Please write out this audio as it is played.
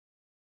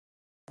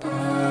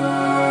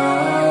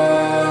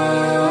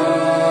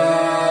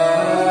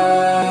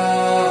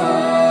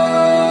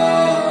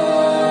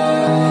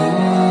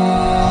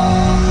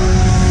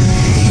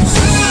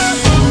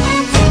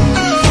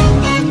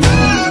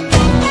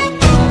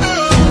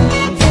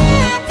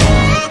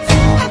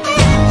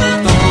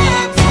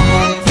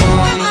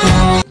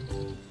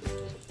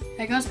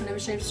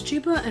is James the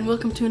Tuber and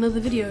welcome to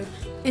another video.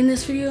 In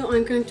this video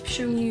I'm going to be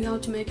showing you how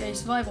to make a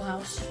survival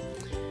house.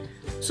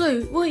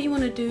 So what you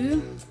want to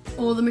do,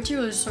 or the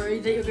materials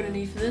that you're going to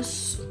need for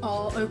this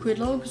are oak wood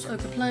logs,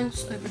 oak wood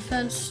planks, oak wood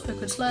fence, oak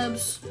wood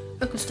slabs,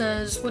 oak wood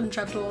stairs, wooden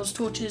trapdoors,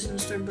 torches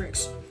and stone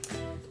bricks.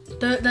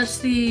 That's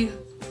the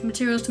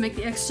materials to make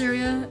the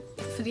exterior.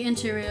 For the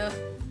interior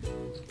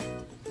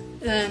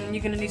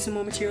you're going to need some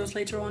more materials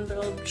later on, but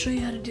I'll show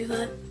you how to do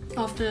that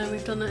after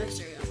we've done the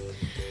exterior.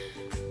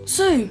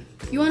 So,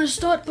 you want to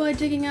start by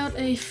digging out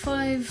a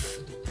 5,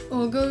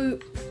 or go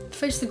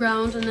face the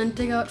ground and then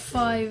dig out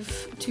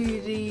 5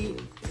 to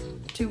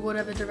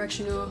whatever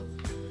direction you're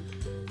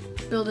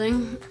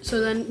building. So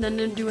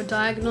then do a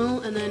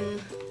diagonal and then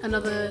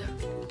another.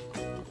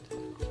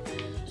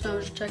 So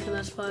I'm just checking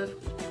that's 5.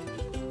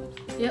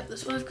 Yep,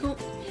 that's 5, cool.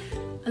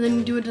 And then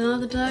you do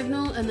another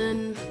diagonal and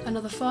then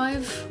another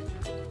 5.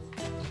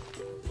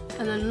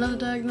 And then another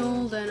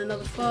diagonal, then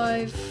another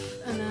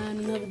 5, and then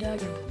another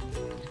diagonal.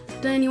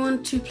 Then you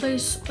want to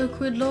place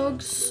oak wood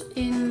logs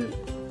in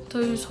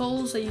those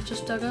holes that you've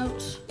just dug out.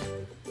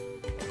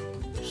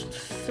 Just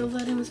fill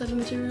that in with other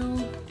material.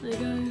 There you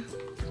go. And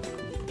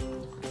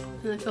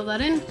then fill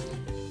that in.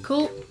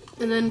 Cool.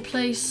 And then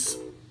place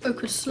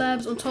oak wood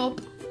slabs on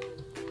top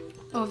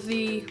of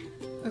the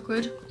oak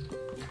wood.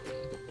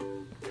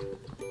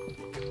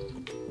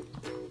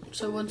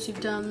 So once you've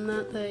done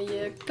that, there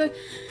you go.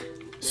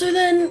 So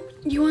then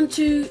you want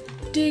to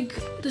dig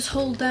this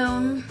hole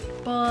down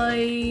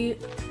by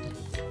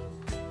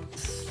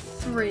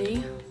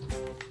 3,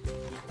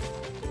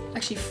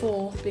 actually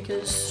 4,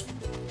 because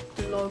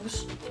the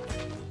logs.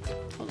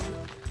 Hold on.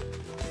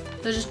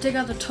 So just dig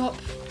out the top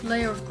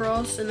layer of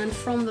grass, and then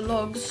from the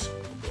logs,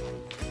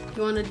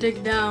 you want to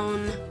dig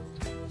down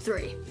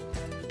 3.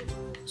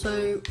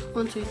 So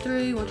 1, 2,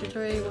 3, 1, 2,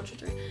 3, 1, 2,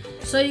 3.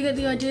 So you get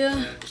the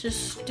idea.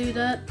 Just do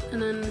that,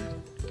 and then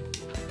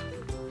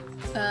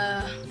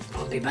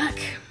I'll be back.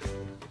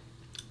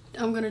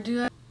 I'm gonna do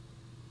that.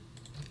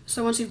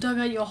 So once you've dug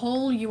out your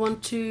hole, you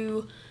want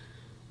to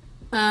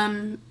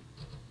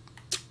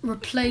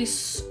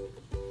replace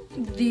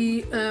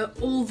the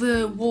all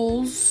the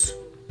walls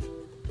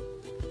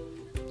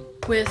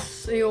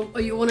with,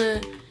 or you want to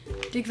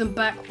dig them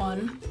back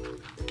one.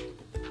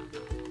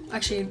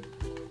 Actually,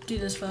 do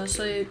this first.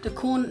 So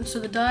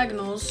the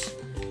diagonals,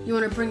 you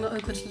want to bring the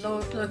oak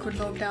wood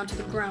log down to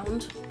the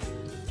ground.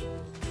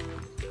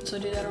 So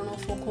do that on all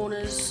 4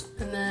 corners,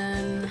 and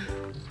then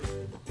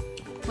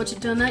once you've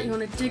done that, you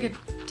want to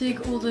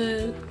dig all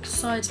the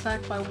sides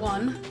back by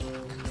 1.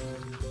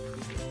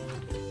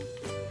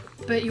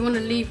 But you want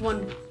to leave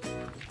one.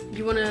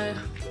 You want to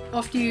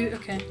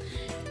okay.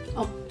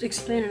 I'll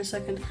explain in a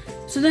second.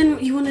 So then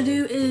what you want to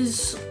do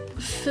is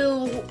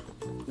fill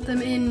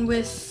them in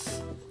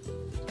with.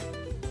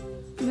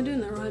 Am I doing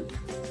that right?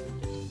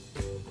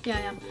 Yeah,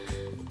 I am.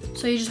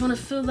 So you just want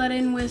to fill that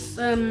in with.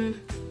 No,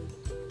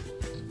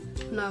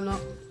 I'm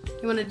not.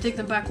 You want to dig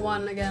them back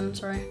 1 again,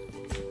 sorry.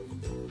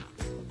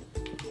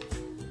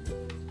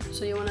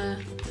 So you want to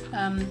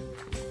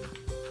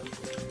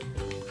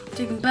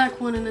dig them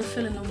back 1 and then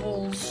fill in the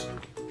walls,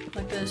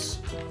 like this.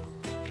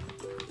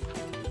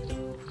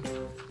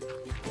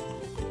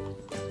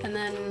 And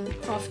then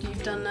after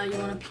you've done that, you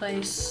want to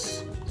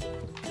place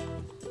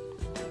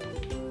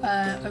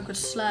oak wood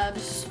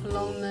slabs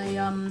along the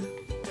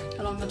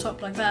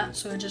top like that,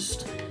 so it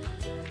just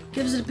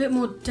gives it a bit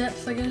more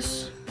depth, I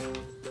guess.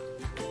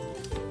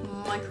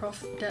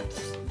 Minecraft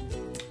depth.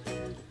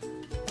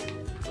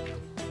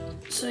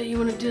 So you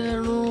want to do that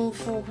on all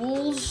 4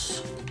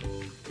 walls.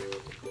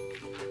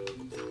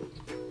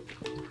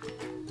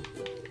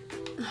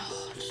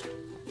 Oh,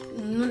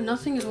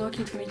 nothing is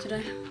working for me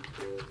today.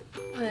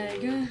 There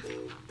you go.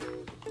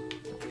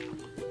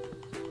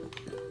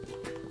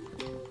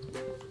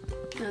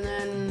 And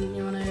then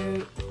you want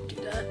to do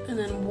that, and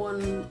then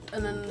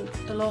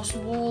the last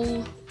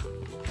wall.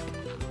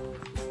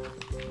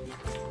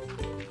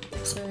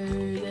 So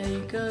there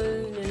you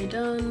go, nearly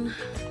done.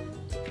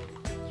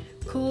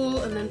 Cool,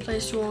 and then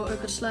place your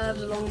oak wood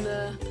slabs along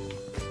the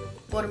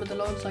bottom of the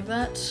logs like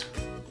that.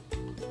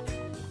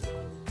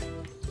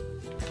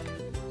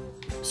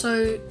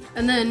 So,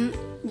 and then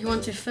you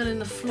want to fill in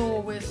the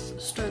floor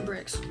with stone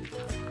bricks.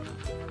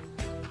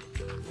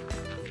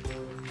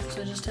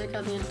 So just take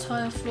out the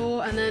entire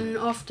floor, and then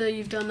after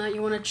you've done that,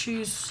 you want to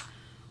choose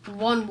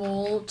one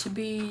wall to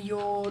be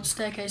your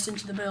staircase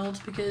into the build,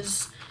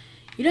 because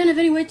you don't have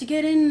any way to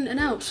get in and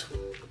out.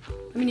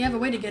 I mean, you have a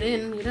way to get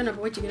in, you don't have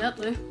a way to get out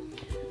though.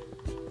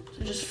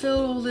 So just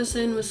fill all this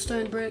in with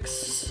stone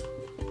bricks,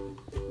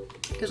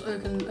 because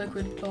oak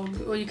wood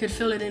log, or you could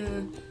fill it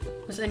in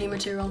with any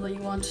material that you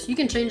want. You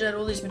can change out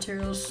all these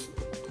materials.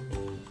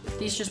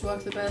 These just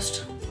work the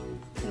best,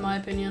 in my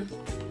opinion.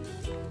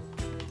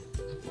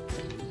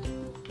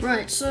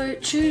 Right, so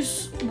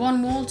choose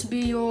one wall to be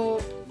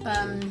your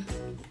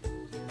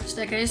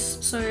staircase.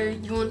 So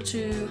you want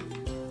to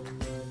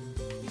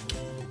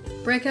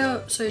break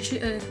out, so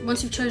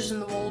once you've chosen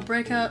the wall,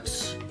 break out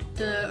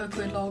the oak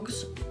wood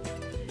logs,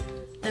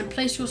 then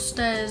place your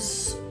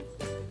stairs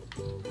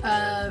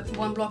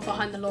one block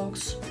behind the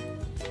logs.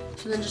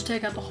 So then just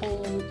take out the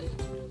hole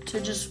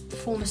to just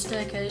form a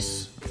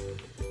staircase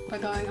by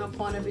going up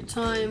one every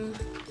time.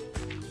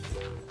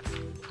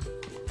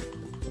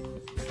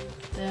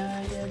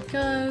 There you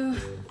go.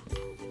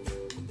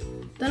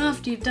 Then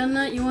after you've done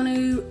that, you want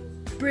to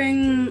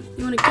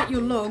get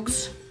your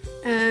logs,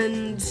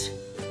 and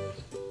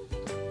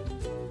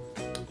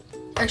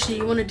actually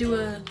you want to do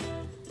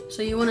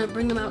you want to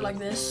bring them out like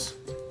this.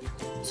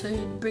 So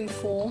you bring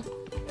 4,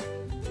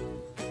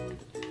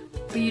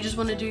 but you just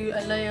want to do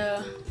a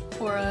layer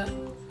or a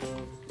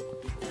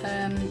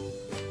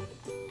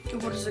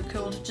what is it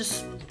called?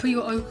 Just put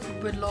your oak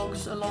wood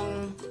logs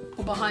along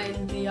or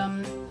behind the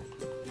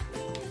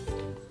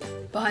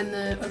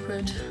oak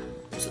wood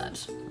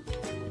slabs.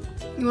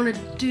 You want to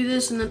do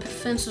this and then put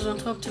fences on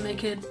top to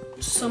make it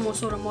somewhat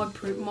sort of mob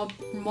proof.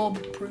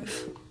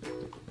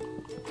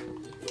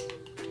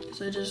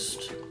 So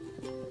just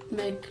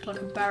make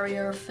like a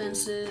barrier of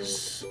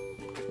fences.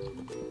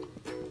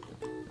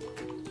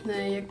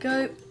 There you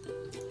go.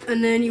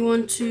 And then you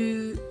want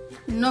to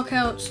knock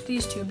out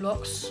these 2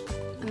 blocks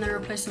and then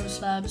replace them with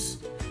slabs.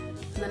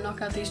 And then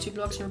knock out these 2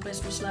 blocks and replace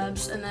them with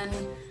slabs. And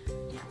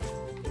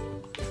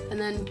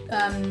then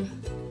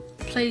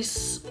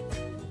place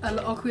an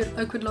oak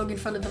wood log in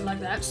front of them like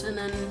that. And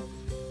then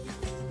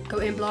go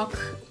in one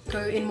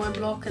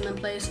block and then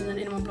place, and then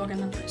in one block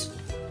and then place.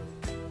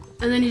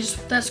 And then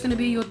that's going to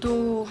be your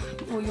door,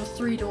 or your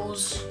 3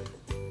 doors.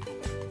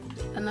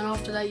 And then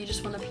after that you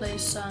just want to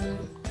place, how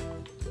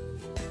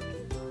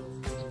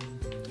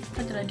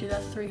did I do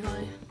that 3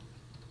 high?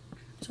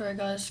 Sorry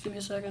guys, give me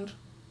a second.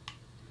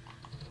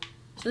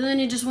 So then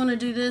you just want to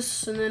do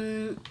this and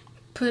then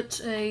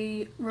put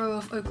a row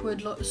of oak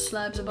wood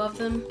slabs above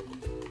them.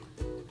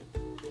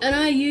 And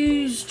I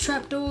use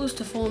trapdoors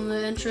to form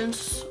the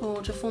entrance,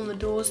 or to form the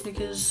doors,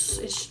 because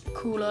it's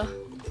cooler.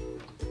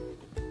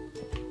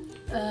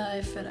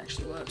 If it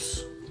actually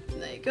works.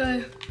 There you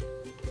go.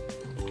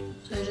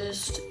 So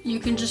you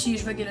can just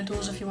use regular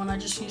doors if you want. I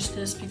just use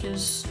this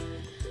because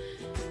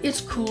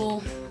it's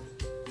cool.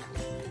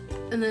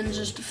 And then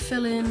just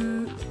fill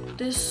in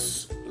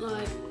this,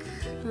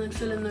 and then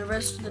fill in the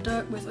rest of the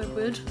dirt with oak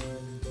wood.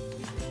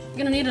 You're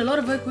gonna need a lot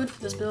of oak wood for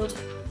this build.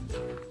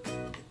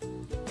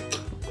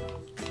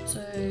 So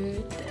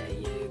there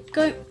you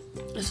go.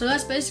 So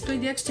that's basically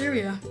the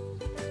exterior.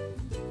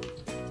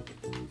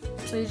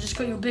 So you just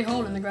got your big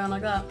hole in the ground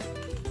like that.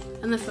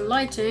 And then for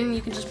lighting,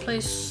 you can just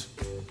place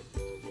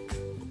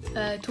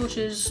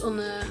torches on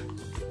the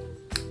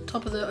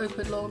top of the oak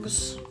wood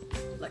logs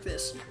like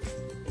this.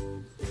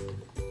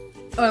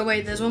 Oh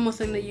wait, there's one more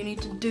thing that you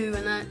need to do,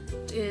 and that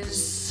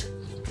is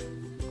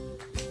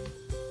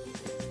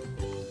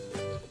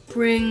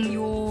bring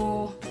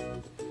your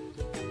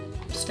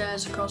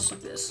stairs across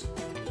like this.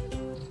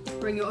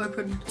 Bring your oak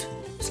wood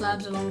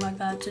slabs along like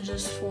that to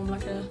just form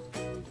like a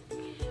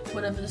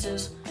whatever this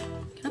is.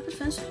 Can I put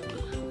fence?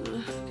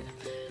 Okay.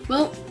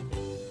 Well,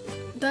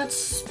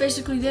 that's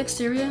basically the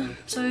exterior.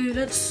 So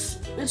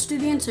let's do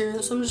the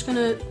interior. So I'm just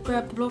gonna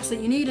grab the blocks that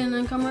you need and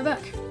then come right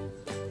back.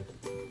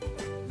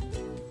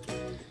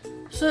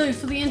 So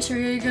for the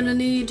interior, you're gonna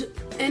need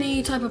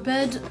any type of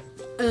bed,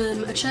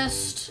 a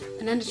chest,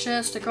 an ender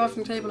chest, a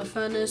crafting table, a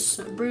furnace,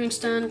 a brewing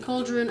stand,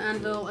 cauldron,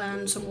 anvil,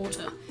 and some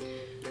water.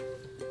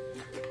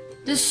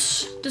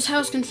 This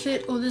house can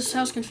fit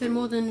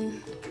more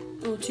than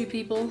 2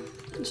 people.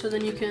 So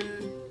then you can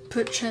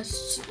put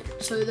chests.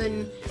 So then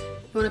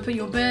you want to put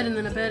your bed and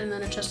then a bed and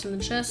then a chest and then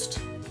chest.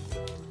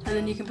 And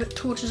then you can put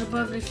torches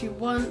above it if you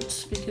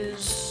want,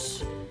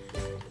 because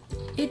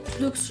it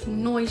looks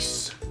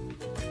nice.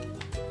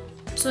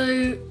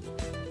 So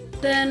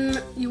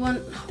then you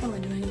want, what am I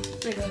doing?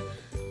 There you go.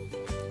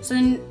 So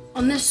then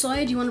on this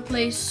side you want to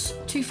place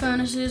 2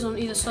 furnaces on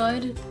either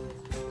side,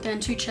 then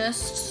 2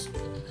 chests,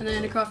 and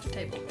then a crafting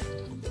table.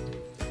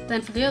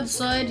 Then for the other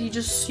side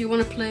you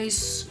want to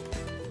place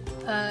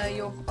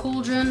your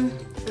cauldron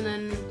and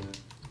then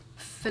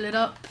fill it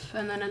up,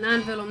 and then an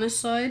anvil on this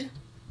side.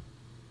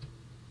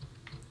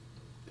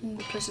 And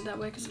place it that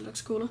way because it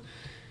looks cooler.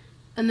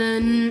 And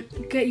then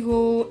get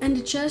your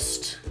ender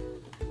chest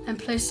and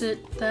place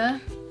it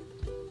there.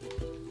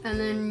 And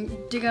then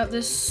dig out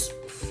this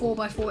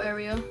 4x4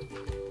 area.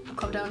 I'll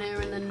come down here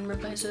and then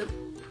replace it.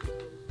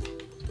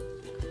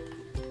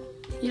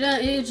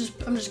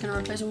 I'm just gonna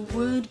replace it with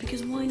wood,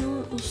 because why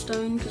not? Or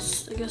stone,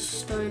 because I guess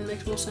stone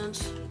makes more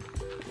sense.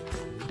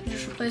 You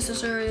just replace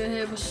this area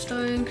here with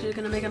stone, because you're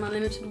gonna make an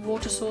unlimited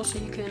water source, so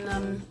you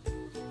can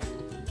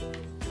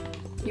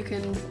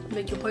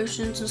make your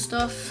potions and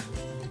stuff.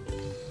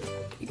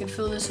 You can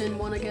fill this in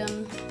 1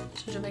 again,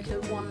 so to make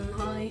it 1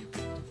 high.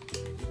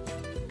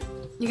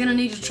 You're gonna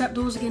need your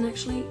trapdoors again,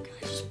 actually. Can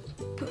I just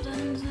put that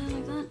in there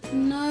like that?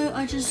 No,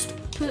 I just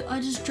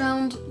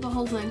drowned the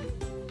whole thing.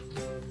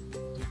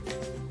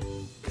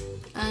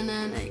 And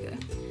then there you go.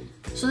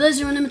 So there's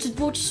your unlimited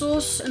water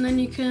source, and then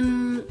you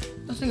can,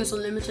 I think it's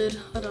unlimited,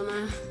 I don't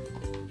know.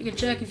 You can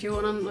check if you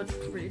want, I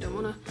really don't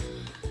wanna.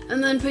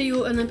 And then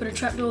put a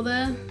trapdoor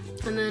there,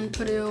 and then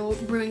put your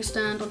brewing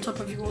stand on top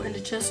of your ender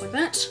chest like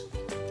that.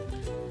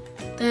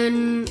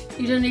 Then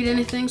you don't need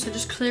anything, so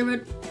just clear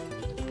it.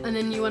 And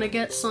then you want to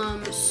get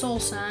some soul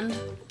sand,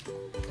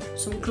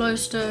 some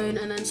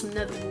glowstone, and then some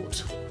nether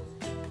wart.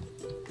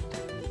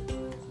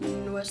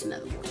 Where's the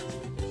nether wart?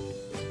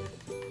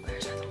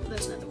 Where's nether wart?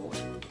 There's nether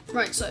wart.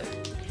 Right, so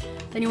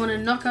then you want to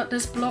knock out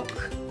this block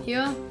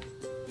here,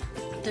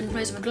 then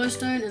place a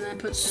glowstone, and then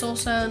put soul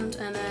sand,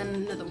 and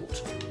then nether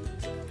wart.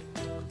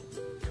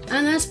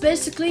 And that's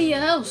basically your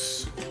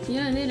house. You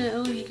don't need it.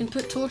 Oh, you can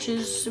put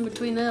torches in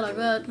between there like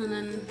that, and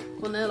then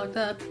one there like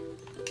that.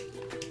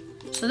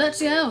 So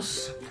that's your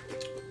house.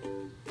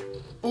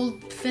 All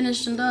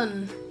finished and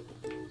done.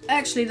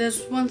 Actually,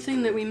 there's one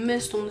thing that we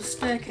missed on the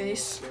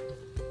staircase,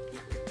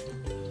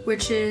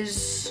 which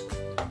is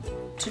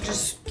to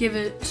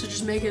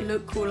just make it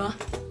look cooler.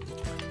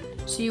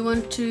 So you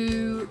want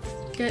to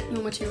get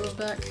your materials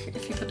back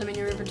if you put them in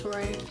your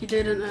inventory. If you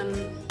didn't,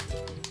 then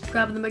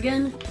grab them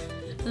again,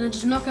 and then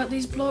just knock out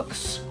these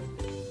blocks,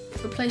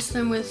 replace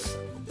them with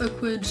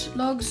oak wood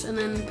logs, and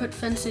then put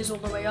fences all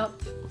the way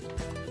up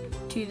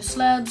to the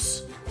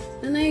slabs.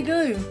 And there you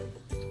go.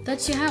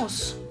 That's your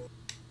house.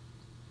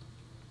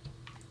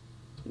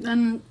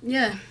 And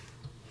yeah.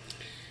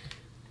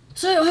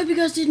 So I hope you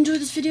guys did enjoy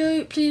this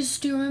video. Please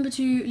do remember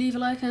to leave a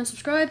like and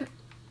subscribe.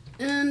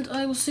 And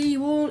I will see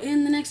you all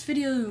in the next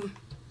video.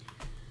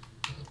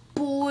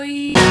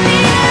 Bye.